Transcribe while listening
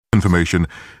Information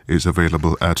is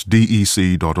available at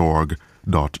dec.org.uk.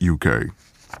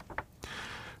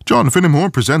 John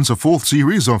Finnemore presents a fourth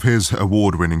series of his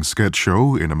award-winning sketch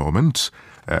show in a moment,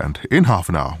 and in half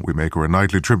an hour we make our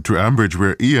nightly trip to Ambridge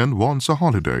where Ian wants a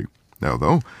holiday. Now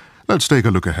though, let's take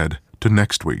a look ahead to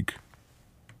next week.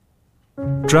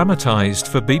 Dramatised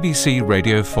for BBC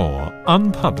Radio 4,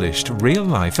 unpublished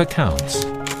real-life accounts.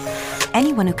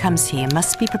 Anyone who comes here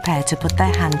must be prepared to put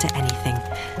their hand to anything,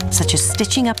 such as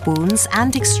stitching up wounds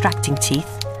and extracting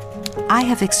teeth. I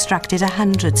have extracted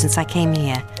 100 since I came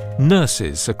here.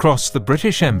 Nurses across the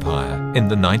British Empire in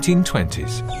the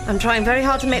 1920s. I'm trying very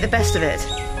hard to make the best of it,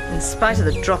 in spite of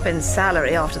the drop in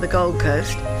salary after the Gold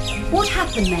Coast. What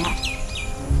happened there?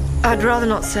 I'd rather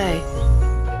not say.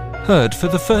 Heard for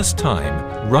the first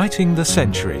time, Writing the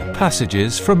Century,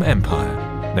 Passages from Empire.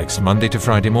 Next Monday to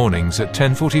Friday mornings at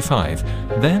 10:45,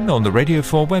 then on the Radio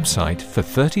 4 website for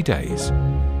 30 days.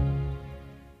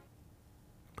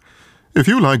 If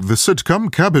you like the sitcom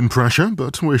Cabin Pressure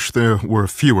but wish there were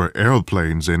fewer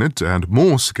airplanes in it and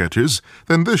more sketches,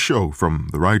 then this show from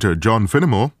the writer John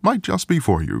Finnemore might just be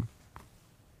for you.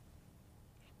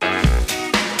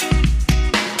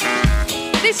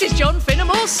 This is John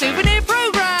Finnemore's Souvenir programme.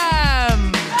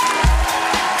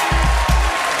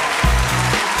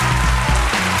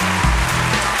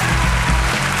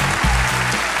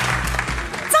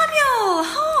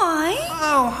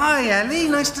 Oh, hi, Ellie.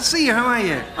 Nice to see you. How are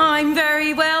you? I'm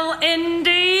very well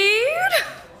indeed.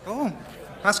 Oh,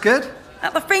 that's good.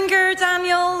 At the finger,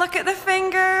 Daniel. Look at the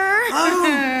finger.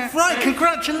 Oh, right.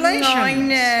 Congratulations. I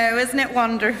know. Isn't it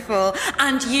wonderful?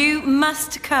 And you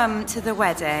must come to the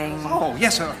wedding. Oh,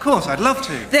 yes, of course. I'd love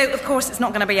to. Though, of course, it's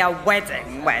not going to be a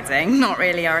wedding. Not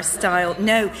really our style.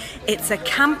 No, it's a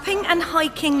camping and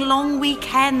hiking long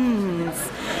weekends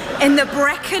in the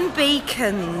Brecon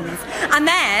Beacons. And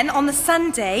then, on the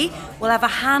Sunday, we'll have a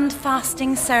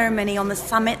hand-fasting ceremony on the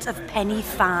summit of Penny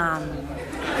Fan.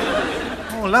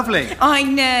 Oh, lovely. I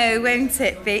know, won't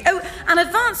it be? Oh, an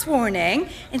advance warning.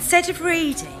 Instead of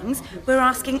readings, we're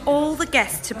asking all the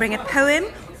guests to bring a poem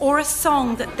or a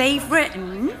song that they've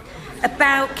written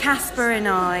about Casper and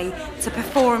I to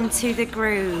perform to the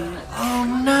group. Oh,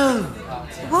 no.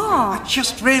 What? I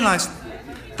just realised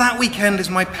that weekend is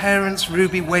my parents'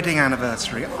 Ruby wedding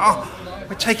anniversary. Oh,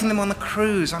 we're taking them on the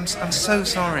cruise. I'm so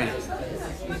sorry.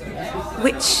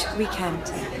 Which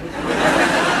weekend?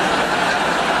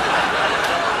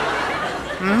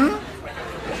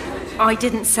 I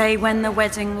didn't say when the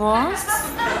wedding was.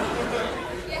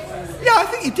 Yeah, I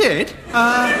think you did.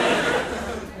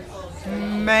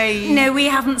 May... No, we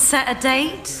haven't set a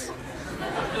date.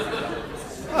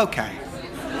 OK.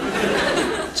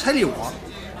 Tell you what,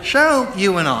 shall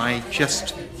you and I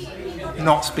just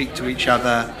not speak to each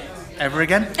other ever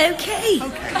again? OK.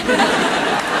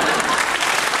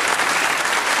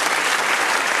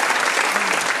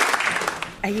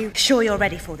 Are you sure you're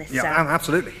ready for this, Yeah, sir?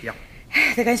 absolutely, yeah.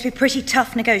 They're going to be pretty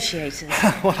tough negotiators.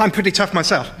 Well, I'm pretty tough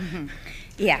myself.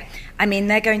 Yeah, I mean,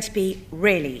 they're going to be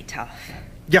really tough.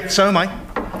 Yeah, so am I.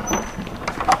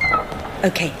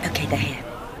 OK, they're here.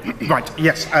 Right,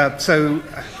 yes,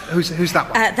 who's that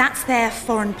one? That's their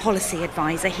foreign policy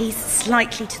advisor. He's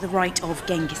slightly to the right of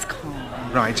Genghis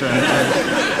Khan. Right,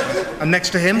 and next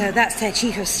to him? That's their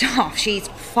chief of staff. She's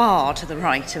far to the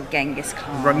right of Genghis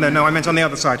Khan. Right, no, I meant on the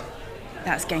other side.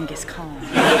 That's Genghis Khan.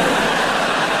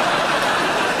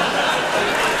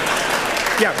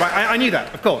 Yeah, right, I knew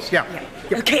that, of course, yeah.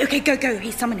 OK, go.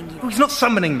 He's summoning you. Oh, he's not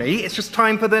summoning me, it's just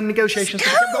time for the negotiations.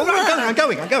 Oh, no, I'm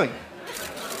going.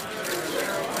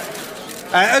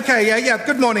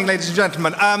 Good morning, ladies and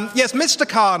gentlemen. Yes, Mr.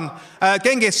 Khan,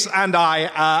 Genghis and I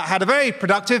had a very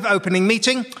productive opening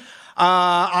meeting.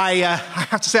 I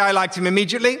have to say I liked him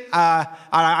immediately.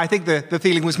 I think the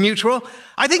feeling was mutual.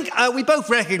 I think we both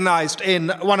recognised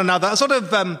in one another a sort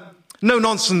of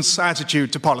no-nonsense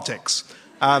attitude to politics.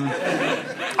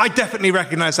 I definitely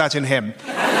recognise that in him.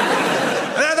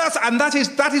 That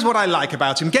is what I like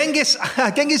about him. Genghis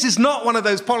is not one of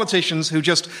those politicians who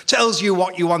just tells you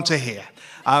what you want to hear.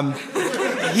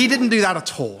 He didn't do that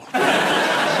at all.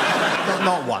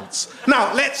 Not once.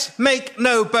 Now, let's make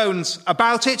no bones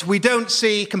about it. We don't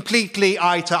see completely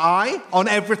eye to eye on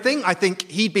everything. I think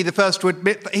he'd be the first to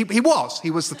admit that he was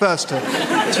the first to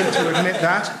admit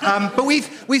that. But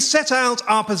we've set out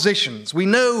our positions. We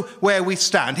know where we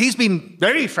stand. He's been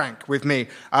very frank with me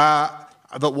that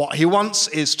what he wants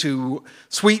is to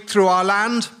sweep through our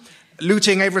land,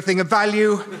 looting everything of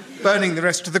value, burning the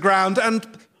rest to the ground, and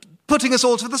putting us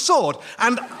all to the sword.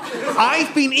 And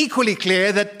I've been equally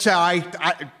clear that I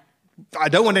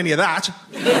don't want any of that.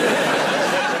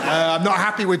 I'm not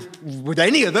happy with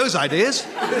any of those ideas.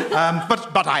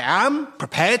 But I am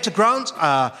prepared to grant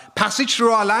passage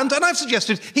through our land, and I've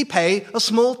suggested he pay a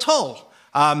small toll.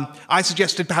 I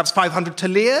suggested perhaps 500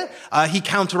 talir. He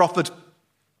counter-offered...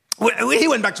 He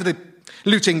went back to the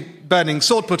looting, burning,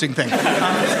 sword-putting thing.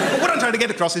 What I'm trying to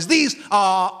get across is these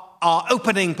are our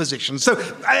opening positions. So,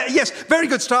 yes, very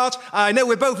good start. I know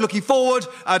we're both looking forward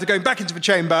to going back into the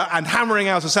chamber and hammering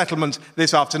out a settlement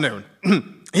this afternoon.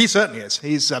 He certainly is.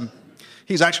 He's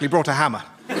actually brought a hammer.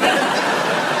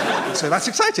 So that's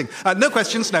exciting. No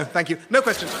questions? No, thank you. No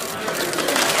questions.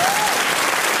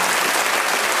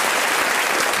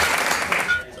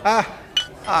 Hi.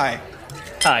 Hi.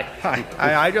 Hi.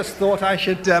 I just thought I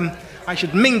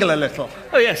should mingle a little.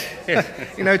 Oh, yes.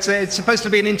 You know, it's supposed to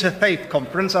be an interfaith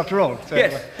conference after all. So,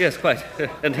 yes, quite.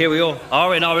 And here we all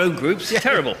are in our own groups. Yeah.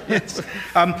 Terrible. Yes.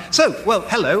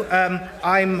 Hello.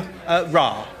 I'm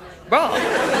Ra. Ra?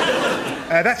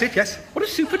 That's it, yes. What a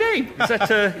super name. Is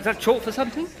that short for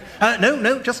something?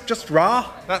 No, just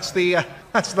Ra. That's the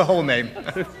whole name.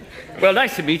 Well,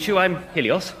 nice to meet you. I'm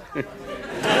Helios.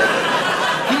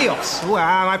 Helios. Oh,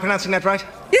 am I pronouncing that right?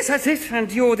 Yes, that's it.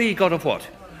 And you're the god of what?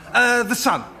 The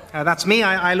sun. That's me.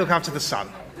 I look after the sun.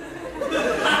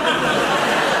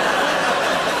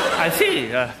 I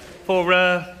see.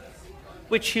 For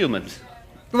which humans?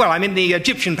 Well, I'm in the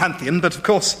Egyptian pantheon, but of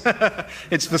course,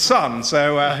 it's the sun,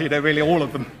 so, really all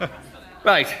of them.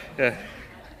 Right.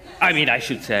 I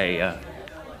should say,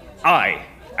 I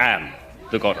am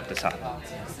the god of the sun.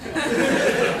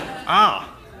 Ah,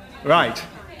 right.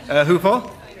 Who for?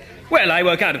 Well, I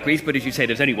work out of Greece, but as you say,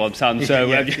 there's only one sun, so...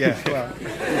 Well...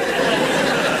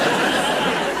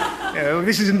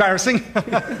 this is embarrassing.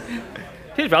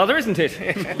 It is rather, isn't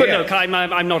it? But look,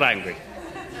 I'm not angry.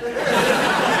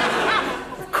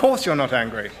 Of course you're not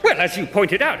angry. Well, as you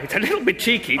pointed out, it's a little bit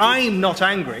cheeky. I'm not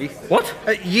angry. What?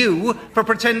 At you for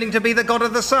pretending to be the god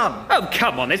of the sun. Oh,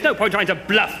 come on, there's no point trying to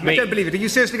bluff me. I don't believe it. Are you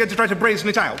seriously going to try to brazen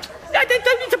it out? I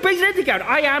don't need to brazen anything out.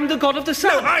 I am the god of the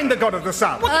sun. No, I'm the god of the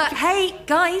sun. Hey,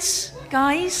 guys,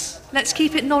 let's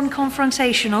keep it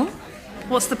non-confrontational.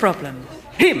 What's the problem?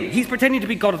 Him. He's pretending to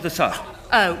be god of the sun.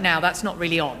 Oh, now that's not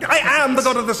really on. I am the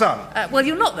god of the sun. Well,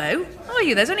 you're not, though, are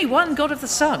you? There's only one god of the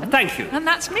sun. Thank you. And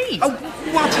that's me. Oh,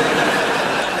 what?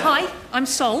 Hi, I'm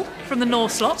Sol from the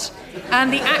North Slot,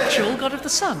 and the actual god of the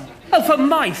sun. Oh, for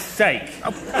my sake.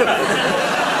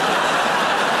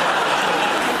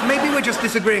 Maybe we're just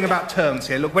disagreeing about terms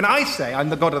here. Look, when I say I'm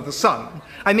the god of the sun,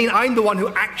 I mean I'm the one who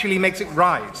actually makes it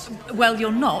rise. Well,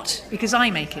 you're not, because I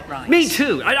make it rise. Me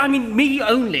too. I mean, me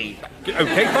only.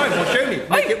 OK, fine, well, show me.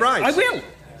 Make it rise. I will.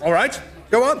 All right,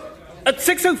 go on. At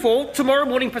 6:04 tomorrow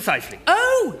morning precisely.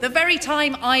 Oh, the very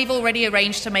time I've already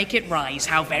arranged to make it rise.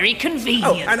 How very convenient.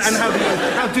 Oh, and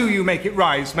how do you make it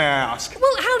rise, may I ask?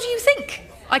 Well, how do you think?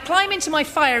 I climb into my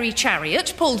fiery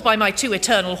chariot, pulled by my 2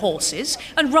 eternal horses,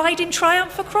 and ride in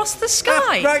triumph across the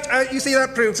sky. Right, you see,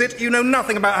 that proves it. You know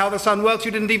nothing about how the sun works.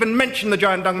 You didn't even mention the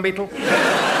giant dung beetle.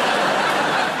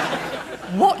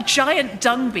 What giant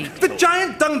dung beetle? The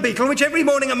giant dung beetle which every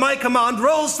morning at my command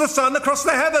rolls the sun across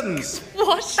the heavens.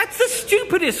 What? That's the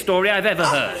stupidest story I've ever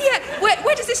heard. Yeah,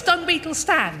 where does this dung beetle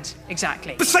stand,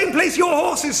 exactly? The same place your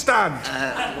horses stand.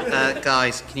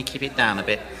 Guys, can you keep it down a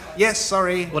bit? Yes,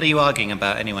 sorry. What are you arguing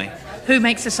about, anyway? Who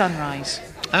makes the sun rise?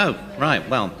 Oh, right,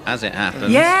 well, as it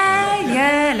happens...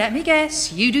 Yeah, let me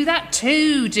guess. You do that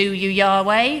too, do you,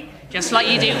 Yahweh? Just like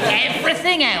you do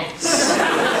everything else.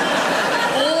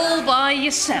 All by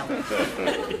yourself.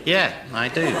 Yeah, I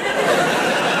do.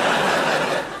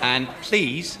 And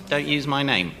please don't use my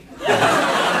name.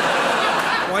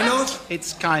 Why not?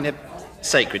 It's kind of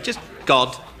sacred. Just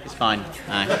God. It's fine.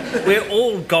 We're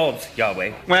all gods,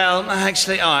 Yahweh. Well,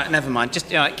 actually, all right, never mind. Just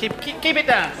keep it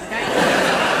down. Okay?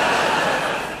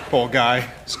 Poor guy.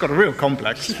 He's got a real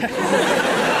complex.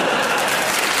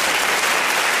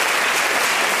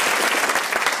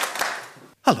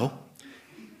 Hello.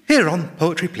 Here on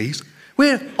Poetry Please,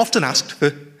 we're often asked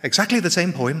for exactly the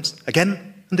same poems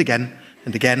again and again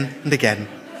and again and again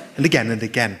and again and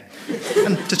again.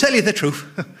 And to tell you the truth,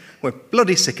 we're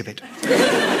bloody sick of it.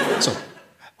 So,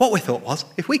 what we thought was,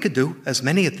 if we could do as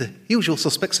many of the usual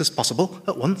suspects as possible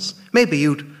at once, maybe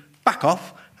you'd back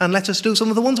off and let us do some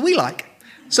of the ones we like.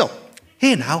 So,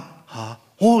 here now are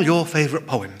all your favourite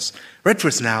poems, read for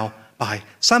us now by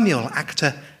Samuel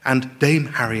Actor and Dame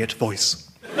Harriet Voice.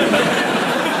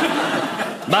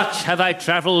 Much have I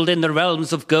travelled in the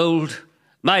realms of gold.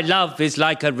 My love is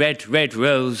like a red, red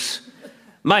rose.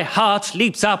 My heart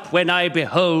leaps up when I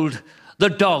behold the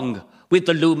dong with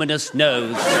the luminous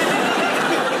nose.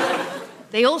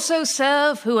 They also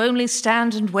serve who only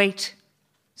stand and wait.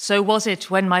 So was it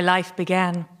when my life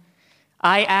began.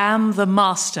 I am the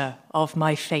master of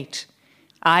my fate.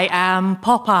 I am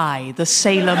Popeye, the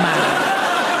sailor man.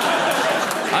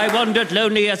 I wandered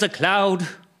lonely as a cloud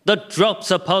that drops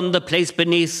upon the place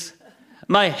beneath.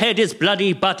 My head is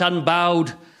bloody but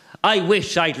unbowed. I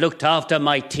wish I'd looked after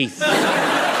my teeth.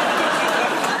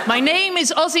 My name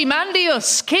is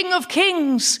Ozymandias, King of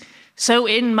Kings. So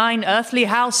in mine earthly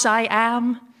house I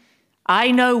am.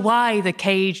 I know why the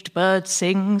caged bird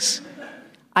sings.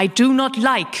 I do not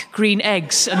like green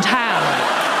eggs and ham.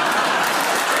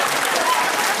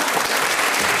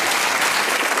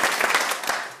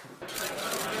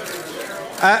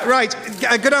 Right.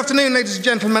 Good afternoon, ladies and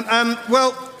gentlemen.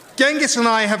 Well, Genghis and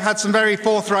I have had some very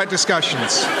forthright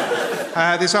discussions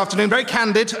this afternoon. Very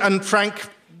candid and frank.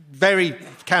 Very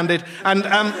candid. And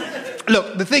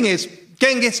look, the thing is,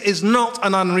 Genghis is not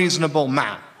an unreasonable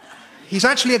man. He's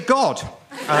actually a god,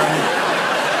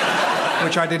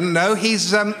 which I didn't know.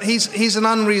 He's an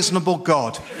unreasonable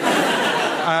god.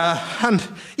 And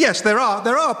yes, there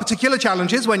are particular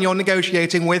challenges when you're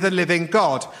negotiating with a living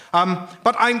god.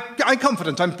 But I'm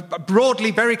confident. I'm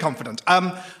broadly very confident.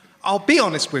 I'll be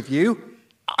honest with you.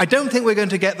 I don't think we're going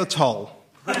to get the toll.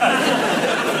 I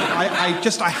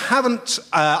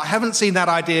haven't seen that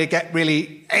idea get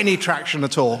really any traction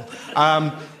at all.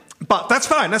 But that's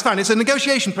fine. It's a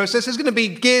negotiation process. There's going to be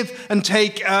give and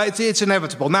take. It's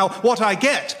inevitable. Now, what I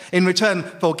get in return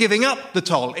for giving up the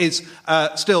toll is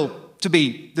still to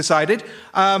be decided.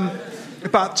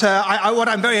 But what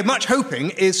I'm very much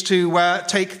hoping is to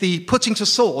take the putting to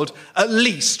sword at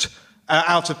least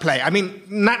out of play. I mean,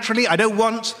 naturally, I don't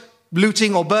want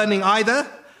looting or burning either.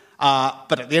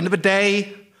 But at the end of the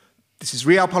day, this is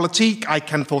realpolitik. I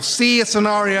can foresee a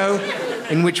scenario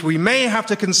in which we may have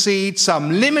to concede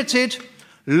some limited,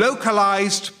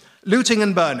 localized looting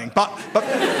and burning. But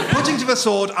putting to the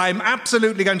sword, I'm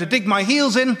absolutely going to dig my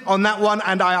heels in on that one,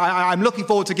 and I'm looking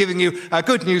forward to giving you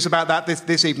good news about that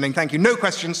this evening. Thank you. No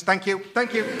questions. Thank you.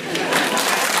 Thank you.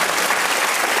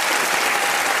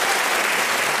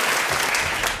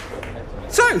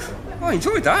 So, I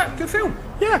enjoyed that. Good film.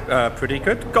 Yeah, pretty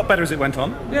good. Got better as it went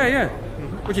on. Yeah.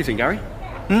 What do you think, Gary?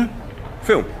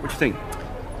 Film, what do you think?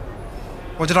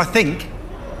 What did I think?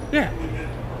 Yeah.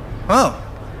 Oh.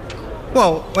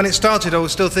 Well, when it started, I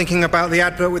was still thinking about the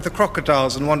advert with the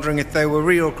crocodiles and wondering if they were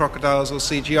real crocodiles or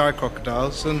CGI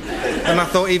crocodiles. And I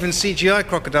thought even CGI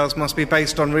crocodiles must be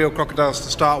based on real crocodiles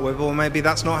to start with, or maybe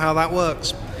that's not how that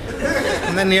works.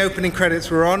 And then the opening credits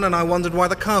were on, and I wondered why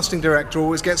the casting director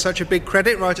always gets such a big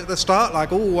credit right at the start,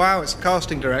 like, oh, wow, it's the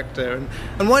casting director.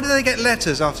 And why do they get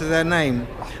letters after their name?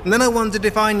 And then I wondered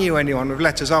if I knew anyone with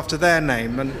letters after their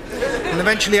name. And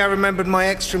eventually I remembered my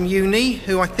ex from uni,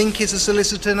 who I think is a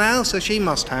solicitor now, so she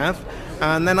must have.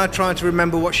 And then I tried to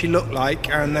remember what she looked like,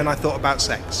 and then I thought about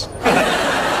sex.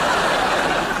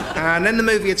 And then the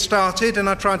movie had started, and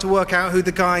I tried to work out who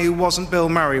the guy who wasn't Bill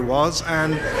Murray was,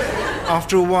 and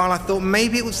after a while I thought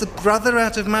maybe it was the brother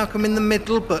out of Malcolm in the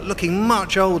Middle, but looking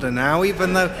much older now,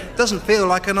 even though it doesn't feel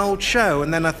like an old show.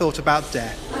 And then I thought about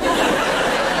death.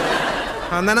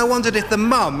 And then I wondered if the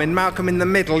mum in Malcolm in the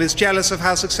Middle is jealous of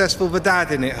how successful the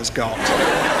dad in it has got.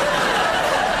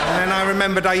 And then I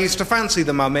remembered I used to fancy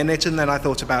the mum in it, and then I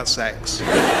thought about sex.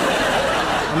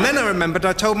 And then I remembered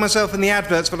I told myself in the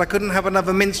adverts that I couldn't have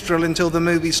another minstrel until the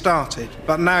movie started.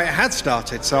 But now it had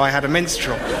started, so I had a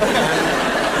minstrel.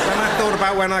 And I thought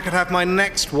about when I could have my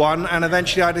next one, and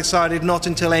eventually I decided not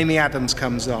until Amy Adams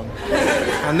comes on.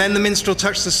 And then the minstrel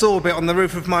touched the saw bit on the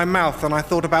roof of my mouth, and I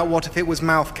thought about what if it was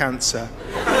mouth cancer.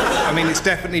 I mean, it's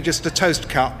definitely just a toast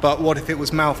cut, but what if it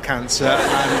was mouth cancer?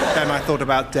 And then I thought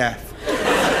about death.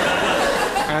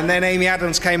 And then Amy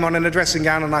Adams came on in a dressing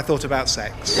gown, and I thought about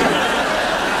sex.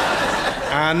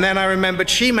 And then I remembered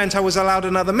she meant I was allowed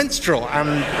another minstrel,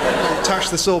 and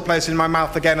touched the sore place in my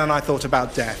mouth again, and I thought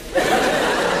about death.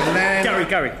 And then...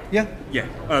 Gary. Yeah? Yeah.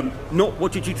 Not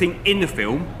what did you think in the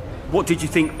film, what did you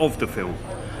think of the film?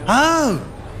 Oh!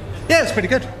 Yeah, it's pretty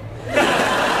good.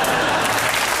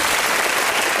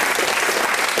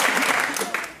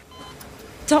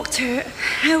 Doctor,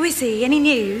 how is he? Any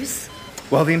news?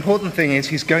 Well, the important thing is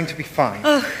he's going to be fine.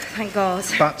 Oh, thank God.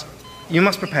 But you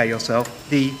must prepare yourself.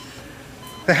 The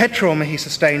head trauma he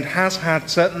sustained has had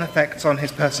certain effects on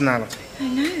his personality. I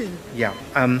know. Yeah.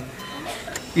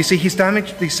 You see, he's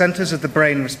damaged the centres of the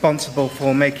brain responsible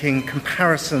for making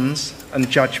comparisons and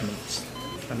judgments.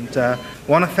 And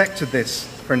one effect of this,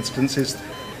 for instance, is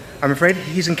I'm afraid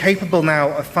he's incapable now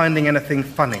of finding anything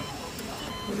funny.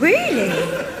 Really?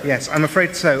 Yes, I'm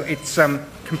afraid so. It's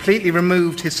completely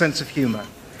removed his sense of humour.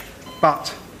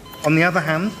 But, on the other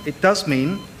hand, it does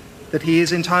mean that he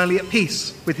is entirely at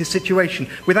peace with his situation.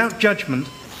 Without judgment,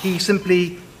 he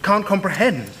simply can't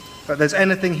comprehend that there's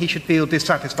anything he should feel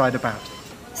dissatisfied about.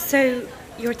 So,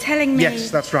 you're telling me... Yes,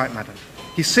 that's right, madam.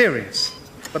 He's serious,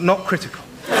 but not critical.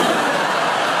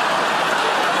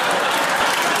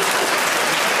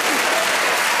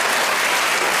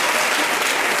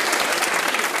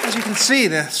 As you can see,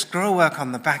 the scrollwork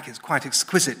on the back is quite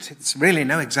exquisite. It's really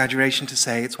no exaggeration to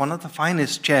say it's one of the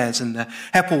finest chairs in the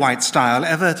Hepplewhite style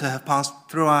ever to have passed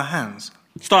through our hands.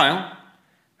 Style?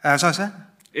 Sorry, sir?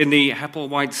 In the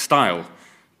Hepplewhite style.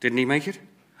 Didn't he make it?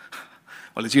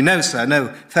 Well, as you know, sir,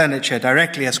 no furniture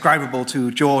directly ascribable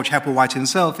to George Hepplewhite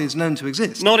himself is known to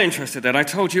exist. Not interested, then. I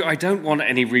told you I don't want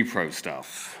any repro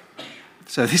stuff.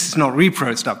 So this is not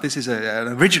repro stuff. This is an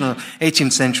original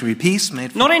 18th century piece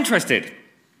made... Not interested.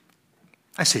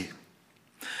 I see.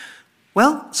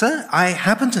 Well, sir, I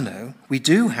happen to know we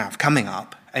do have coming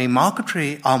up a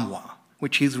marquetry armoire,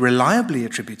 which is reliably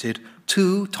attributed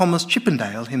to Thomas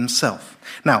Chippendale himself.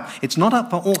 Now, it's not up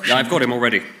for auction... Yeah, I've got him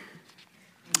already.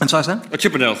 I'm sorry, sir?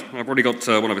 Chippendale. I've already got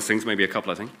one of his things, maybe a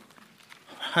couple, I think.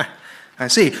 I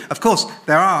see. Of course,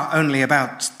 there are only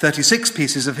about 36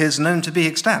 pieces of his known to be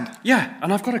extant. Yeah,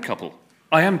 and I've got a couple.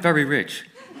 I am very rich.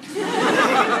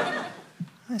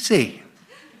 I see.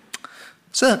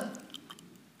 Sir,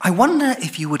 I wonder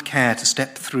if you would care to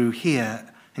step through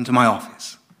here into my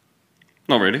office.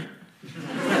 Not really.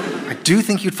 I do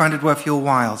think you'd find it worth your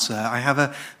while, sir. I have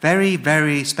a very,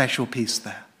 very special piece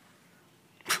there.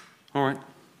 All right.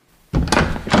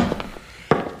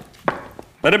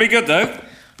 Better be good, though.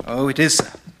 Oh, it is,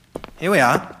 sir. Here we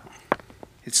are.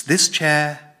 It's this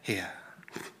chair here.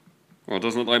 Well, it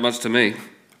doesn't look like much to me.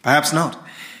 Perhaps not.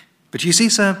 But you see,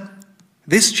 sir,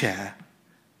 this chair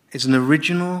is an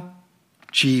original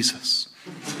Jesus.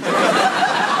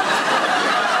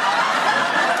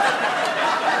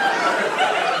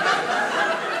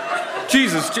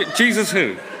 Jesus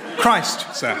who?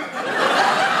 Christ, sir.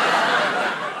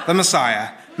 The Messiah,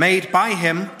 made by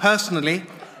him personally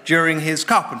during his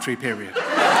carpentry period.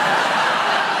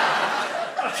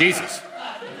 Jesus?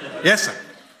 Yes, sir.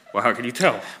 Well, how can you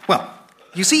tell? Well,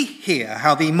 you see here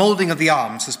how the moulding of the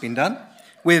arms has been done,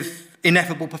 with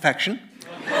ineffable perfection.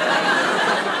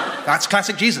 That's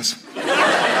classic Jesus.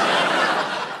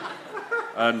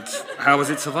 And how has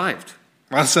it survived?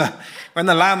 Well, sir, when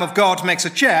the Lamb of God makes a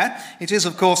chair, it is,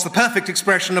 of course, the perfect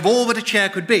expression of all that a chair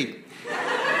could be,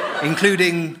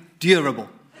 including durable.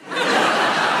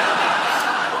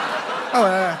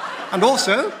 And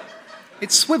also,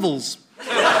 it swivels.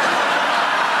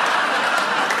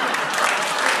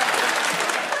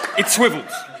 It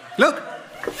swivels? Look.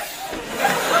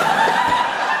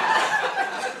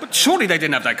 But surely they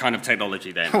didn't have that kind of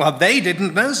technology then. Well, they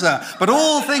didn't know, sir. But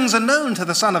all things are known to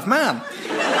the Son of Man,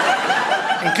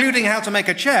 including how to make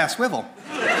a chair swivel.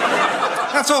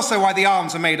 That's also why the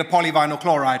arms are made of polyvinyl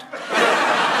chloride.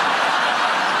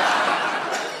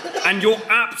 And you're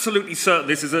absolutely certain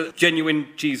this is a genuine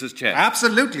Jesus chair?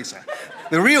 Absolutely, sir.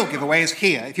 The real giveaway is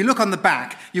here. If you look on the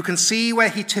back, you can see where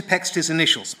he tipexed his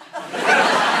initials.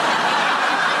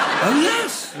 Oh,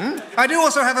 yes. I do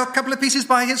also have a couple of pieces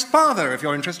by his father, if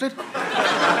you're interested.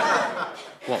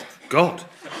 What, God?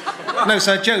 No,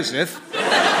 sir, Joseph.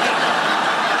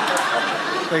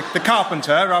 The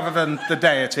carpenter, rather than the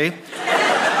deity.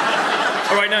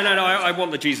 All right, no, I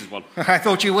want the Jesus one. I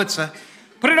thought you would, sir.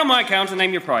 Put it on my account and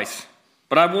name your price.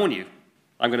 But I warn you,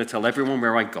 I'm going to tell everyone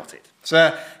where I got it.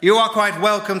 Sir, you are quite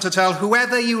welcome to tell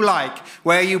whoever you like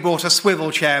where you bought a swivel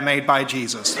chair made by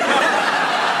Jesus.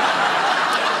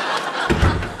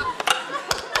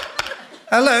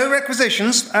 Hello,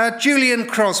 requisitions. Julian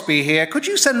Crosby here. Could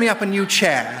you send me up a new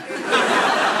chair?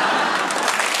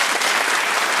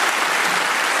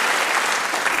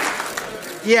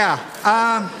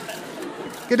 Yeah.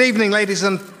 Good evening, ladies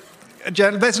and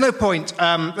gentlemen. There's no point.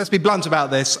 Let's be blunt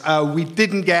about this. We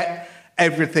didn't get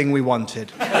everything we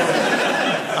wanted.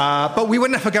 But we were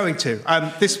never going to.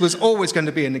 This was always going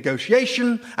to be a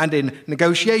negotiation, and in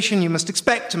negotiation you must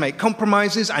expect to make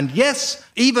compromises, and yes,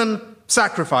 even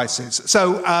sacrifices.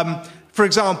 So, for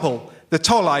example, the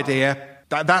toll idea,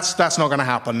 that's not going to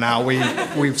happen now.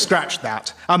 We've scratched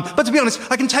that. But to be honest,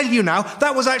 I can tell you now,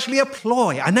 that was actually a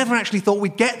ploy. I never actually thought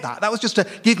we'd get that. That was just to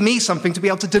give me something to be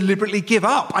able to deliberately give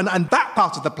up. And that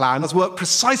part of the plan has worked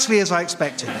precisely as I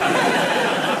expected.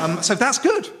 So that's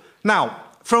good. Now,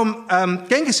 from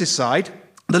Genghis's side,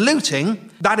 the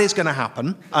looting, that is going to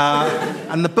happen.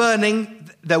 And the burning,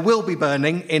 there will be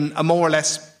burning in a more or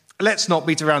less, let's not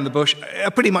beat around the bush, a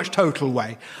pretty much total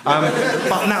way.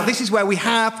 But now this is where we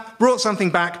have brought something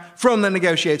back from the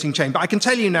negotiating chamber. I can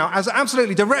tell you now, as an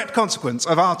absolutely direct consequence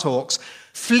of our talks,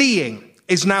 fleeing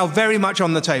is now very much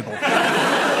on the table.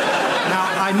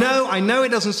 Now, I know it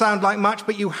doesn't sound like much,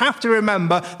 but you have to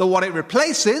remember that what it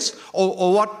replaces,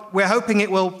 or what we're hoping it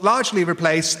will largely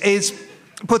replace, is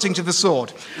putting to the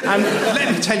sword. And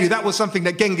let me tell you, that was something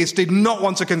that Genghis did not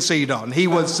want to concede on. He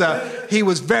was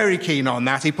very keen on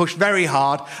that. He pushed very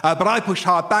hard, but I pushed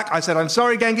hard back. I said, I'm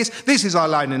sorry, Genghis, this is our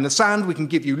line in the sand. We can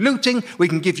give you looting, we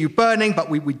can give you burning, but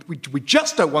we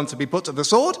just don't want to be put to the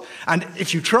sword. And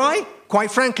if you try,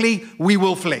 quite frankly, we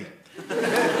will flee.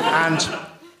 And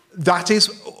that is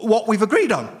what we've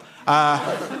agreed on.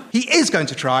 He is going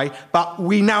to try, but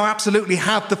we now absolutely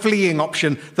have the fleeing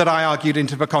option that I argued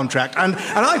into the contract. And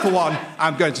I, for one,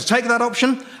 am going to take that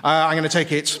option. I'm going to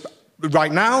take it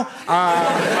right now.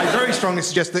 I very strongly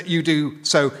suggest that you do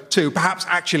so too. Perhaps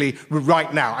actually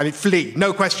right now. I mean, flee.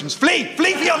 No questions. Flee!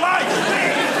 Flee for your life!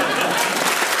 Flee!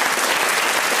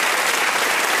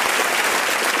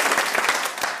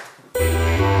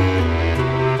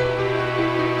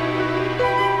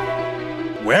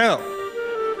 Well,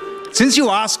 since you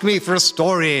asked me for a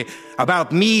story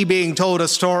about me being told a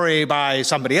story by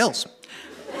somebody else,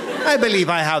 I believe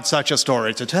I have such a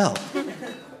story to tell.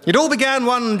 It all began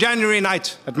one January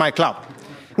night at my club.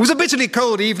 It was a bitterly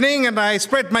cold evening, and I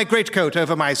spread my greatcoat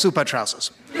over my super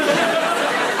trousers.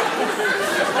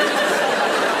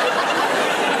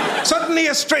 Suddenly,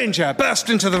 a stranger burst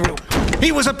into the room.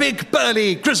 He was a big,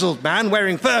 burly, grizzled man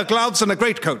wearing fur gloves and a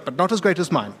greatcoat, but not as great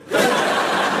as mine.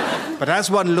 But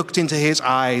as one looked into his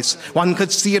eyes, one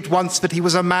could see at once that he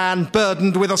was a man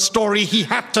burdened with a story he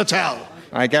had to tell.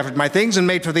 I gathered my things and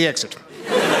made for the exit.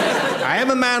 I am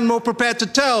a man more prepared to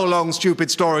tell long, stupid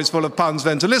stories full of puns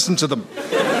than to listen to them.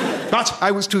 But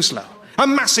I was too slow. A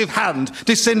massive hand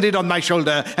descended on my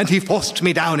shoulder, and he forced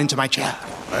me down into my chair.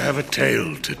 I have a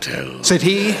tale to tell, said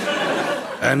he.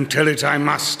 And tell it I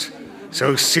must.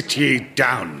 So sit ye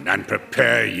down and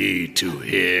prepare ye to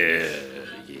hear.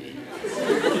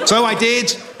 So I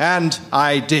did, and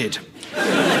I did.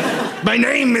 My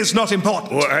name is not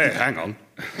important. Well, hey, hang on.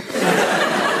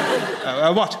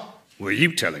 What? Were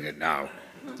you telling it now?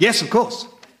 Yes, of course.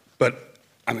 But,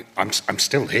 I mean, I'm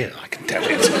still here, I can tell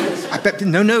it.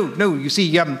 No. You see,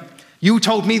 you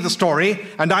told me the story,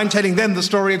 and I'm telling them the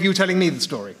story of you telling me the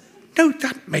story. No,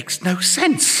 that makes no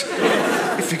sense.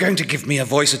 If you're going to give me a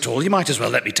voice at all, you might as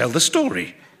well let me tell the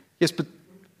story. Yes, but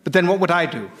then what would I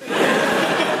do?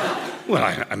 Well,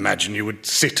 I imagine you would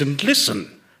sit and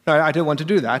listen. No, I don't want to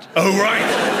do that. Oh,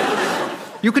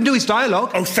 right. You can do his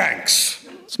dialogue. Oh, thanks.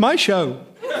 It's my show.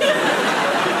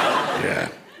 Yeah,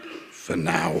 for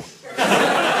now.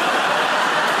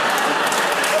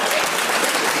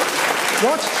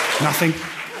 What? Nothing.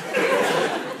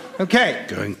 Okay.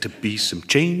 Going to be some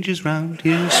changes round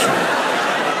here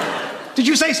soon. Did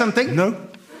you say something? No.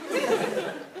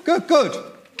 Good.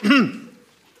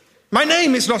 My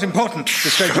name is not important, the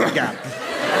stranger began.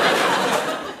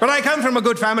 But I come from a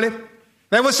good family.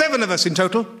 There were 7 of us in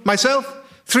total. Myself,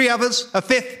 3 others, a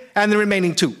 5th, and the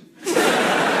remaining 2.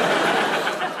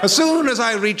 As soon as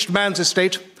I reached man's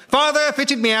estate, father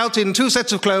fitted me out in 2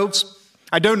 sets of clothes.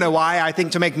 I don't know why, I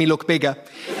think to make me look bigger.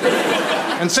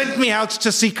 And sent me out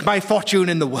to seek my fortune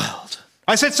in the world.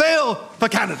 I set sail for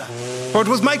Canada, for it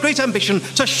was my great ambition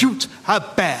to shoot a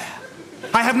bear.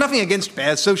 I have nothing against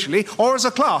bears socially or as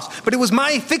a class, but it was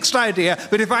my fixed idea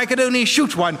that if I could only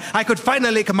shoot one, I could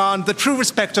finally command the true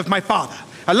respect of my father,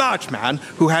 a large man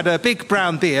who had a big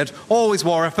brown beard, always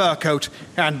wore a fur coat,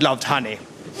 and loved honey.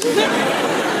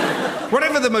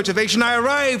 Whatever the motivation, I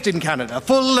arrived in Canada,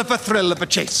 full of the thrill of the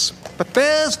chase. But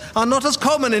bears are not as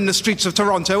common in the streets of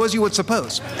Toronto as you would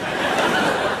suppose.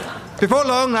 Before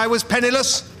long, I was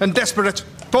penniless and desperate,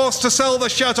 forced to sell the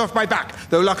shirt off my back,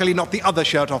 though luckily not the other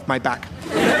shirt off my back.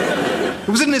 It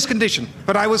was in this condition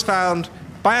that I was found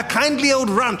by a kindly old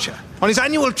rancher on his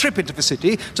annual trip into the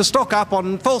city to stock up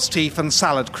on false teeth and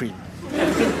salad cream.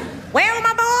 Well,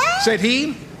 my boy, said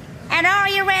he, and are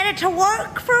you ready to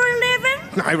work for a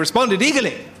living? I responded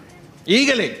eagerly.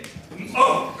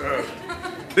 Oh,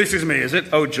 this is me, is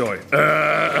it? Oh, joy.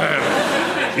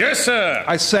 Yes, sir.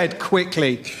 I said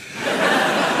quickly.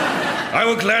 I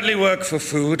will gladly work for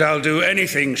food. I'll do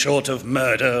anything short of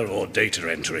murder or data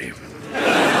entry.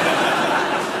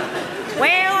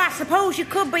 Well, I suppose you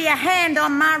could be a hand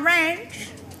on my ranch.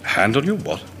 Hand on your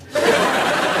what?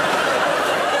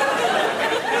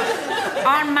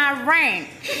 On my ranch.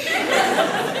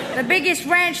 The biggest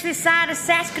ranch this side of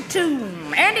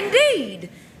Saskatoon. And indeed,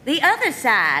 the other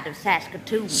side of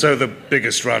Saskatoon. So the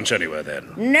biggest ranch anywhere,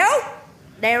 then? Nope.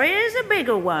 There is a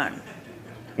bigger one.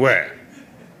 Where?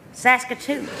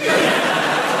 Saskatoon.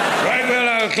 Right, well,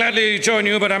 gladly join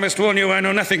you, but I must warn you I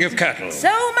know nothing of cattle. So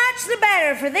much the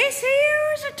better, for this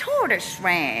here is a tortoise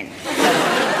ranch.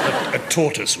 A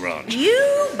tortoise ranch?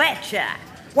 You betcha.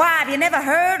 Why, have you never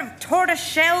heard of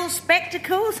tortoise-shell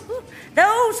spectacles?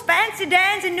 Those fancy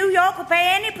dans in New York will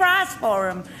pay any price for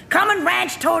them. Come and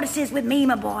ranch tortoises with me,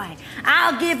 my boy.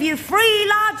 I'll give you free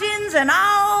lodgings and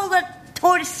all the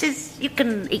tortoises you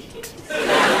can eat.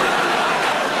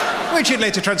 Which it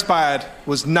later transpired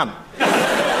was none.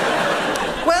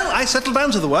 Well, I settled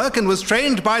down to the work and was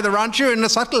trained by the rancher in the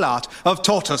subtle art of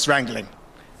tortoise wrangling.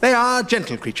 They are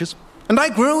gentle creatures, and I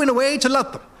grew in a way to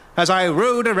love them as I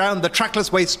rode around the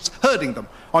trackless wastes, herding them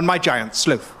on my giant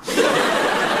sloth.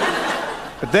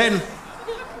 But then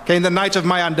came the night of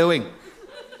my undoing.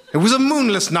 It was a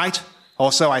moonless night,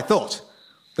 or so I thought.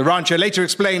 The rancher later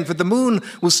explained that the moon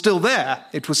was still there.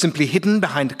 It was simply hidden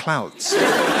behind clouds.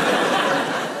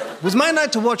 It was my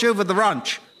night to watch over the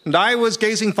ranch, and I was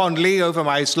gazing fondly over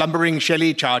my slumbering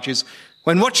Shelley charges,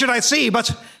 when what should I see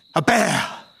but a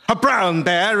bear? A brown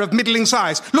bear of middling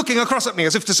size, looking across at me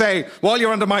as if to say, while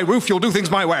you're under my roof, you'll do things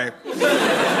my way.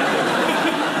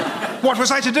 What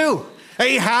was I to do?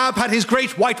 Ahab had his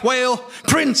great white whale.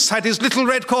 Prince had his little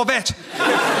red Corvette.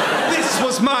 This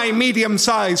was my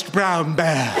medium-sized brown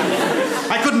bear.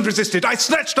 I couldn't resist it. I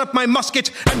snatched up my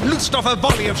musket and loosed off a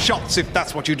volley of shots, if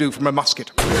that's what you do from a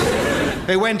musket.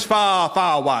 They went far,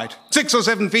 far wide, 6 or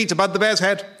 7 feet above the bear's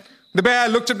head. The bear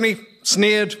looked at me,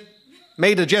 sneered,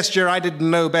 made a gesture I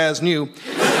didn't know bears knew,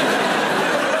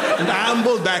 and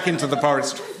ambled back into the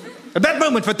forest. At that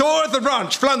moment, the door of the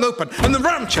ranch flung open, and the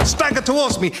rancher staggered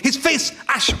towards me, his face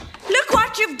ashen. Look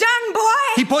what you've done,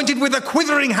 boy! He pointed with a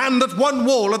quivering hand at one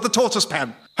wall of the tortoise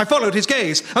pan. I followed his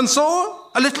gaze and saw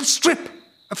a little strip,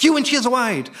 a few inches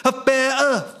wide, of bare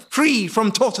earth, free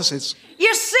from tortoises.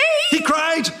 You see? He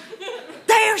cried.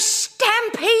 They're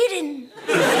stampeding.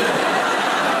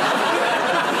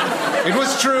 It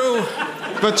was true.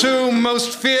 The 2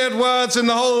 most feared words in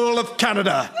the whole of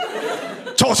Canada.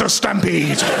 Tortoise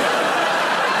stampede.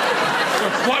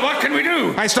 What can we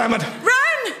do? I stammered.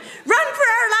 Run! Run for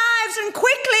our lives, and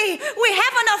quickly! We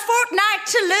haven't a fortnight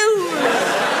to lose.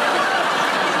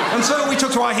 And so we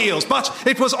took to our heels, but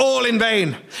it was all in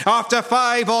vain. After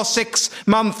 5 or 6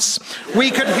 months,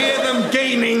 we could hear them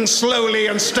gaining slowly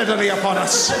and steadily upon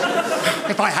us.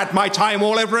 If I had my time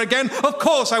all over again, of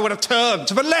course I would have turned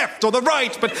to the left or the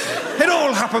right, but it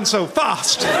all happened so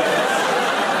fast.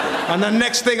 And the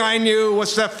next thing I knew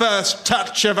was the first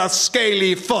touch of a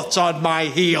scaly foot on my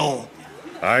heel.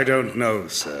 I don't know,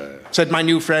 sir, said my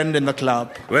new friend in the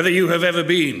club, whether you have ever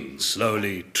been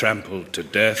slowly trampled to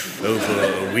death over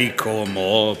a week or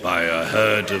more by a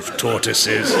herd of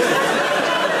tortoises.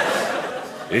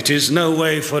 It is no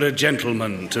way for a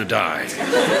gentleman to die.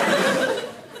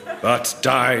 But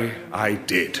die I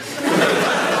did.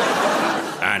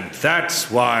 And that's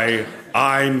why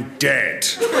I'm dead.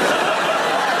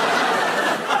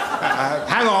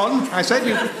 Hang on, I said,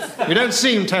 you don't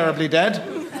seem terribly dead.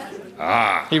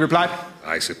 Ah, he replied.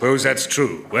 I suppose that's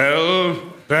true. Well,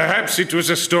 perhaps it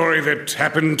was a story that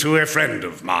happened to a friend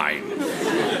of mine.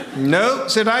 No,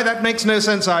 said I, that makes no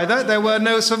sense either. There were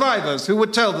no survivors who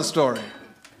would tell the story.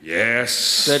 Yes,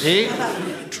 said he.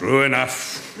 True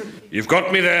enough. You've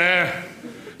got me there.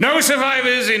 No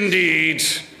survivors indeed.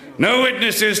 No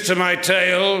witnesses to my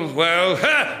tale. Well,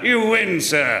 you win,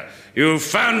 sir. You've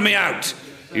found me out.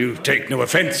 You take no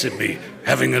offence at me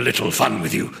having a little fun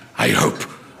with you, I hope.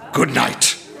 Good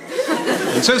night.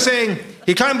 And so saying,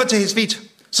 he clambered to his feet,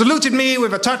 saluted me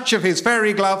with a touch of his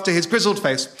fairy glove to his grizzled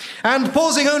face, and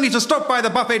pausing only to stop by the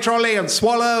buffet trolley and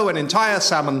swallow an entire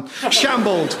salmon,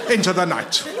 shambled into the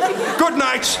night. Good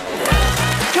night.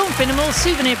 John Finnemore's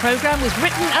Souvenir programme was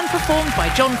written and performed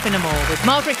by John Finnemore, with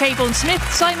Margaret Cabourn-Smith,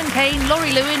 Simon Kane,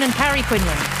 Laurie Lewin and Carrie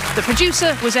Quinlan. The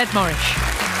producer was Ed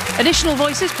Morrish. Additional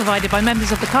voices provided by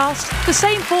members of the cast, the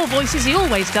same 4 voices he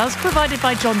always does, provided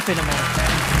by John Finnemore.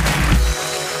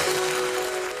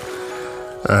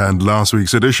 And last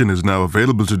week's edition is now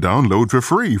available to download for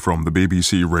free from the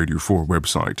BBC Radio 4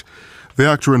 website. The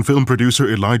actor and film producer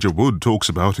Elijah Wood talks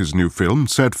about his new film,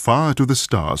 Set Fire to the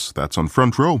Stars. That's on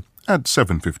Front Row at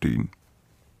 7:15.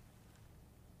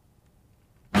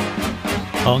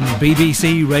 On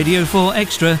BBC Radio 4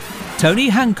 Extra, Tony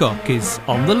Hancock is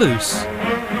on the loose.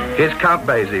 Here's Count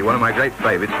Basie, one of my great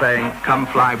favourites, playing Come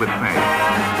Fly With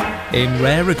Me. In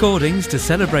rare recordings to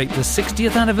celebrate the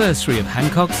 60th anniversary of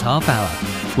Hancock's Half Hour,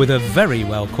 with a very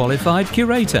well-qualified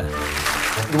curator.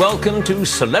 Welcome to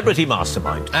Celebrity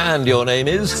Mastermind. And your name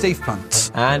is? Steve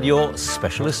Punt. And your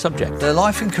specialist subject? The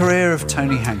life and career of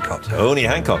Tony Hancock. Tony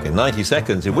Hancock in 90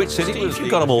 seconds. In which city? You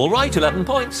got them all right, 11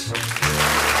 points.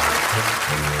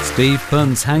 Steve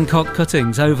Punn's Hancock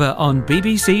Cuttings over on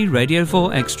BBC Radio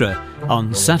 4 Extra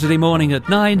on Saturday morning at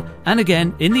 9 and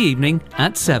again in the evening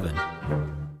at 7.